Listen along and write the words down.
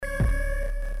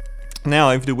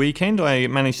Now, over the weekend, I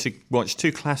managed to watch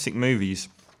two classic movies,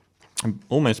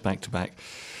 almost back to back,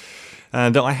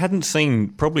 that I hadn't seen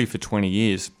probably for 20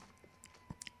 years.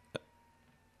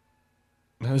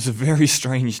 That was a very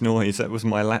strange noise. That was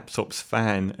my laptop's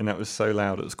fan, and that was so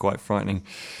loud it was quite frightening.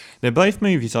 They're both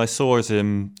movies I saw as a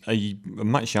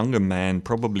much younger man,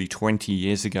 probably 20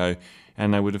 years ago,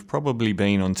 and they would have probably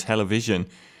been on television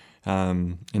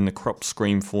in the crop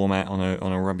screen format on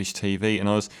a rubbish TV, and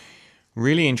I was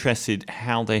really interested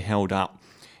how they held up.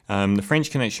 The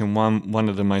French Connection won one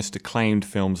of the most acclaimed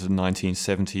films of the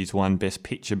 1970s, won Best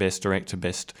Picture, Best Director,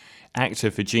 Best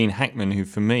Actor for Gene Hackman, who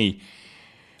for me,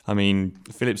 I mean,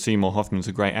 Philip Seymour Hoffman's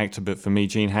a great actor, but for me,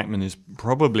 Gene Hackman is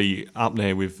probably up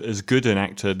there with as good an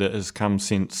actor that has come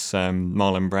since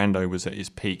Marlon Brando was at his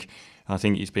peak. I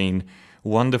think he's been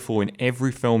wonderful in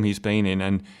every film he's been in,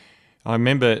 and I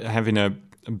remember having a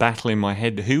battle in my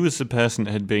head. Who was the person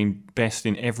that had been best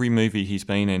in every movie he's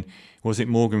been in? Was it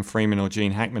Morgan Freeman or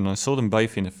Gene Hackman? I saw them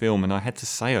both in a film, and I had to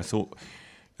say I thought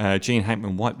Gene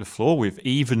Hackman wiped the floor with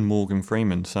even Morgan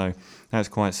Freeman, so that's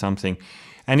quite something.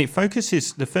 And it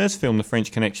focuses, the first film, The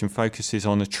French Connection, focuses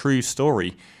on a true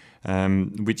story,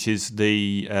 which is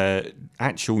the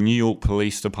actual New York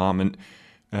Police Department,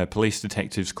 police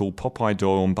detectives called Popeye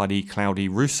Doyle and Buddy Cloudy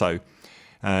Rousseau.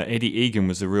 Eddie Egan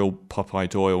was the real Popeye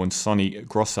Doyle, and Sonny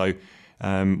Grosso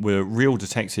were real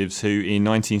detectives who in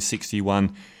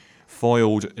 1961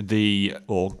 foiled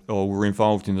or were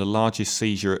involved in the largest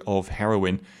seizure of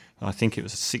heroin. I think it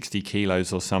was 60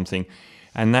 kilos or something.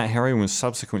 And that heroin was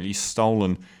subsequently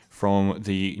stolen from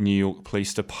the New York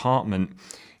Police Department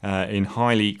in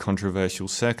highly controversial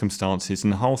circumstances.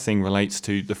 And the whole thing relates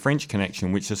to The French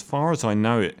Connection, which, as far as I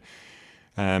know it,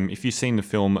 if you've seen the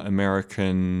film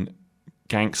American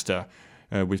Gangster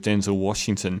with Denzel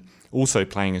Washington, also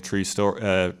playing a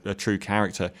true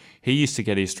character, he used to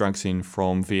get his drugs in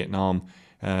from Vietnam,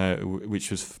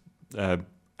 which was...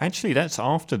 Actually, that's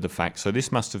after the fact, so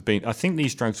this must have been... I think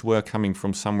these drugs were coming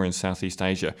from somewhere in Southeast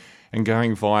Asia and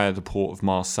going via the port of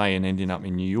Marseille and ending up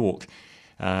in New York,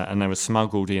 and they were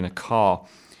smuggled in a car.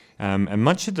 And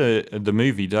much of the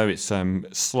movie, though it's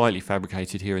slightly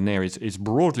fabricated here and there, is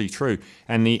broadly true.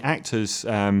 And the actors,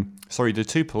 the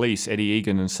two police, Eddie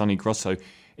Egan and Sonny Grosso,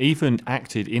 even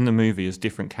acted in the movie as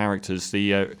different characters.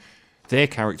 Their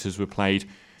characters were played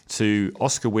to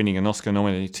Oscar-winning and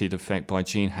Oscar-nominated effect by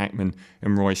Gene Hackman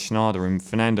and Roy Schneider, and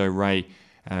Fernando Rey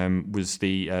was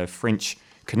the French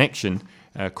Connection,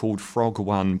 called Frog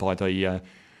One by the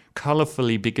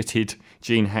colourfully bigoted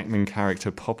Gene Hackman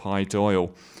character Popeye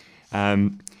Doyle.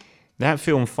 That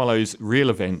film follows real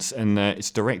events, and it's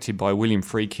directed by William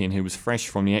Friedkin, who was fresh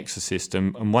from The Exorcist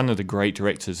and one of the great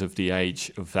directors of the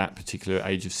age, of that particular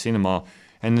age of cinema.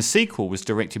 And the sequel was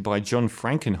directed by John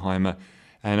Frankenheimer,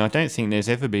 and I don't think there's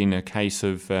ever been a case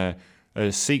of a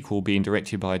sequel being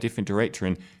directed by a different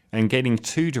director, and getting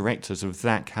two directors of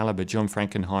that caliber. John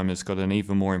Frankenheimer's got an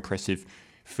even more impressive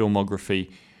filmography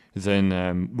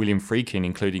than William Friedkin,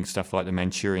 including stuff like The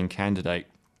Manchurian Candidate.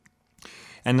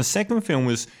 And the second film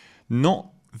was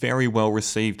not very well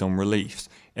received on release.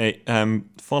 It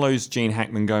follows Gene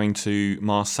Hackman going to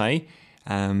Marseille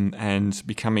and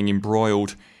becoming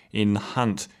embroiled in the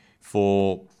hunt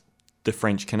for the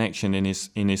French Connection in his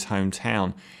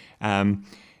hometown.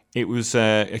 It was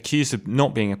accused of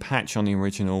not being a patch on the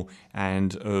original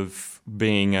and of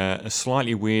being a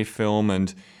slightly weird film,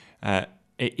 and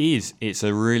it's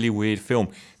a really weird film.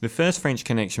 The first French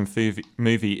Connection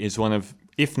movie is one of,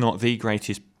 if not the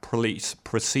greatest police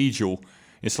procedural.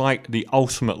 It's like the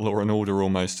ultimate Law and Order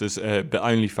almost, but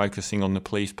only focusing on the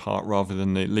police part rather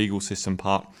than the legal system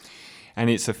part. And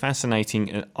it's a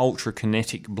fascinating,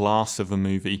 ultra-kinetic blast of a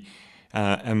movie.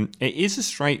 It is a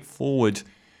straightforward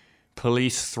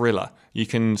police thriller. You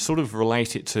can sort of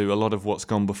relate it to a lot of what's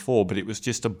gone before, but it was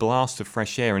just a blast of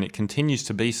fresh air, and it continues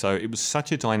to be so. It was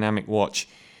such a dynamic watch,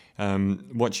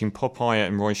 watching Popeye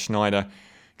and Roy Schneider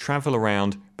travel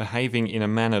around, behaving in a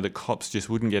manner that cops just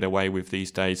wouldn't get away with these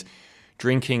days,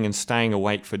 drinking and staying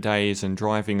awake for days and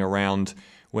driving around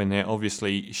when they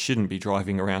obviously shouldn't be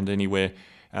driving around anywhere,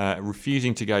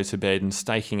 refusing to go to bed and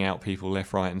staking out people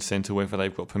left, right and centre, whether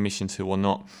they've got permission to or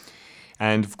not.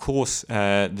 And of course,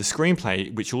 the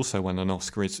screenplay, which also won an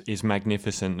Oscar, is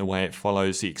magnificent, the way it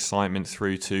follows the excitement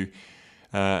through to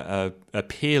a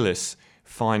peerless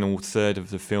final third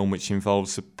of the film, which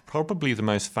involves probably the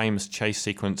most famous chase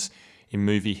sequence in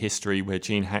movie history, where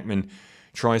Gene Hackman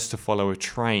tries to follow a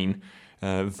train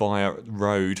via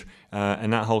road,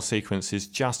 and that whole sequence is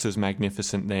just as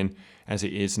magnificent then as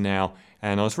it is now.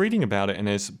 And I was reading about it, and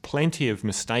there's plenty of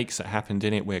mistakes that happened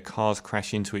in it, where cars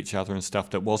crash into each other and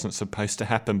stuff that wasn't supposed to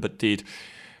happen but did.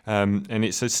 And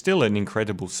it's still an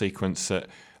incredible sequence that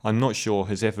I'm not sure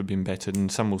has ever been bettered,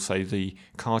 and some will say the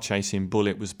car chase in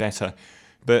Bullet was better.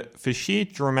 But for sheer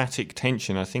dramatic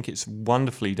tension, I think it's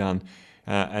wonderfully done.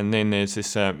 And then there's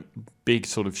this big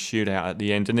sort of shootout at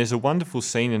the end. And there's a wonderful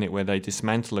scene in it where they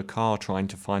dismantle a car trying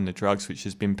to find the drugs, which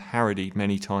has been parodied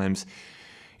many times.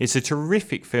 It's a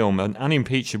terrific film, an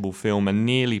unimpeachable film, and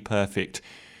nearly perfect.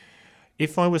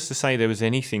 If I was to say there was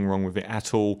anything wrong with it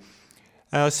at all,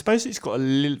 I suppose it's got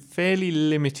a fairly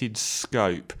limited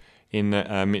scope in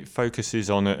that it focuses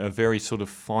on a very sort of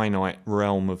finite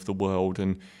realm of the world,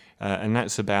 and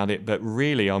that's about it. But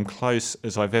really, I'm close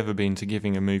as I've ever been to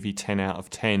giving a movie 10 out of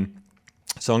 10.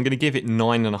 So I'm going to give it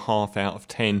 9.5 out of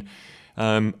 10.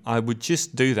 I would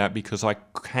just do that because I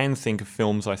can think of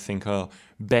films I think are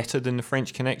better than The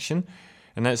French Connection,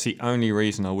 and that's the only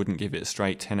reason I wouldn't give it a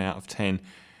straight 10 out of 10.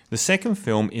 The second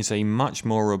film is a much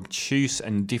more obtuse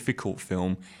and difficult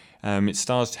film. It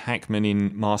stars Hackman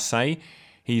in Marseille.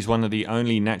 He's one of the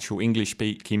only natural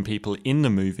English-speaking people in the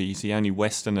movie. He's the only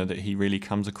Westerner that he really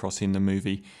comes across in the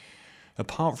movie.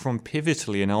 Apart from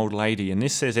pivotally an old lady, and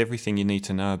this says everything you need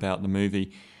to know about the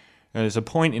movie. There's a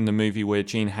point in the movie where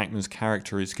Gene Hackman's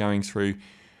character is going through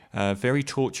a very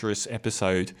torturous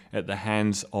episode at the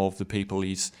hands of the people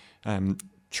he's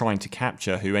trying to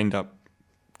capture, who end up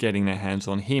getting their hands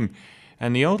on him.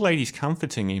 And the old lady's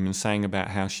comforting him and saying about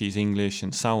how she's English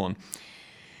and so on.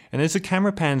 And as the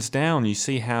camera pans down, you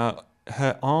see how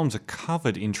her arms are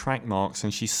covered in track marks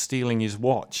and she's stealing his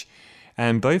watch.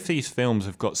 And both these films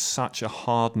have got such a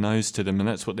hard nose to them, and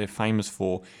that's what they're famous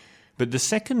for. But the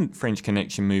second French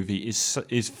Connection movie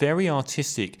is very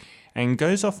artistic and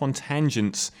goes off on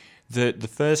tangents that the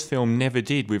first film never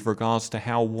did with regards to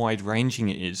how wide-ranging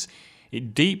it is.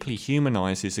 It deeply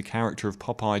humanises the character of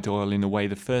Popeye Doyle in a way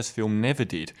the first film never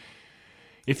did.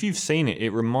 If you've seen it,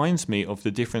 it reminds me of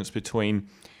the difference between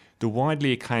the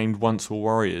widely acclaimed Once Were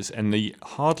Warriors and the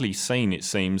hardly seen, it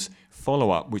seems,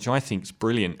 follow-up, which I think is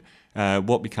brilliant,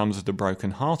 What Becomes of the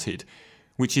Broken Hearted,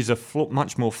 which is a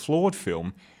much more flawed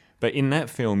film. But in that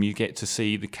film, you get to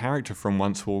see the character from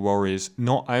Once Were Warriors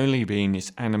not only being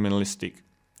this animalistic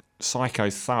psycho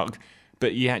thug,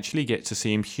 but you actually get to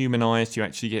see him humanised, you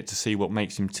actually get to see what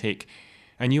makes him tick,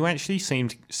 and you actually see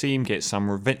him get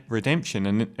some redemption.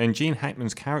 And Gene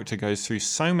Hackman's character goes through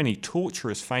so many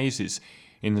torturous phases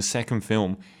in the second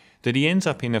film that he ends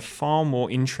up in a far more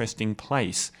interesting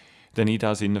place than he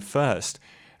does in the first.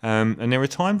 And there are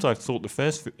times I've thought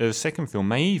the second film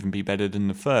may even be better than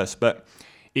the first, but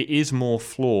it is more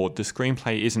flawed. The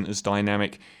screenplay isn't as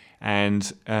dynamic,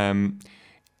 and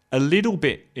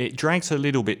it drags a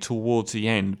little bit towards the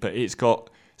end, but it's got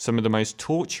some of the most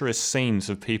torturous scenes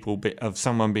of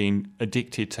someone being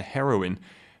addicted to heroin,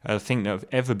 I think, that have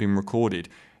ever been recorded.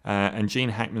 And Gene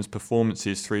Hackman's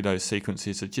performances through those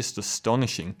sequences are just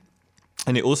astonishing.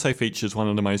 And it also features one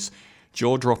of the most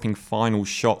jaw-dropping final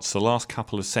shots. The last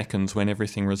couple of seconds when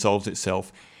everything resolves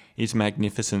itself is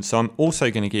magnificent. So I'm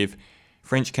also going to give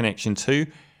French Connection 2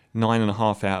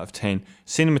 9.5 out of 10.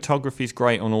 Cinematography is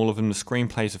great on all of them. The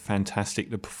screenplays are fantastic.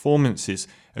 The performances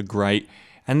are great.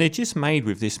 And they're just made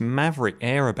with this maverick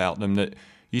air about them that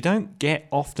you don't get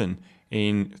often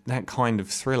in that kind of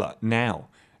thriller now.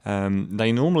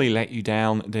 They normally let you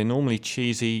down. They're normally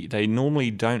cheesy. They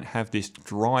normally don't have this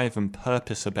drive and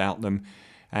purpose about them.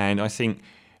 And I think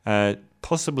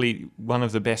possibly one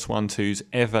of the best 1-2s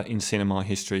ever in cinema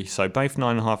history. So both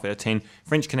 9.5 out of 10.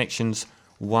 French Connections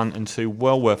 1 and 2,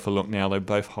 well worth a look now. They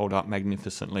both hold up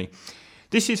magnificently.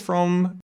 This is from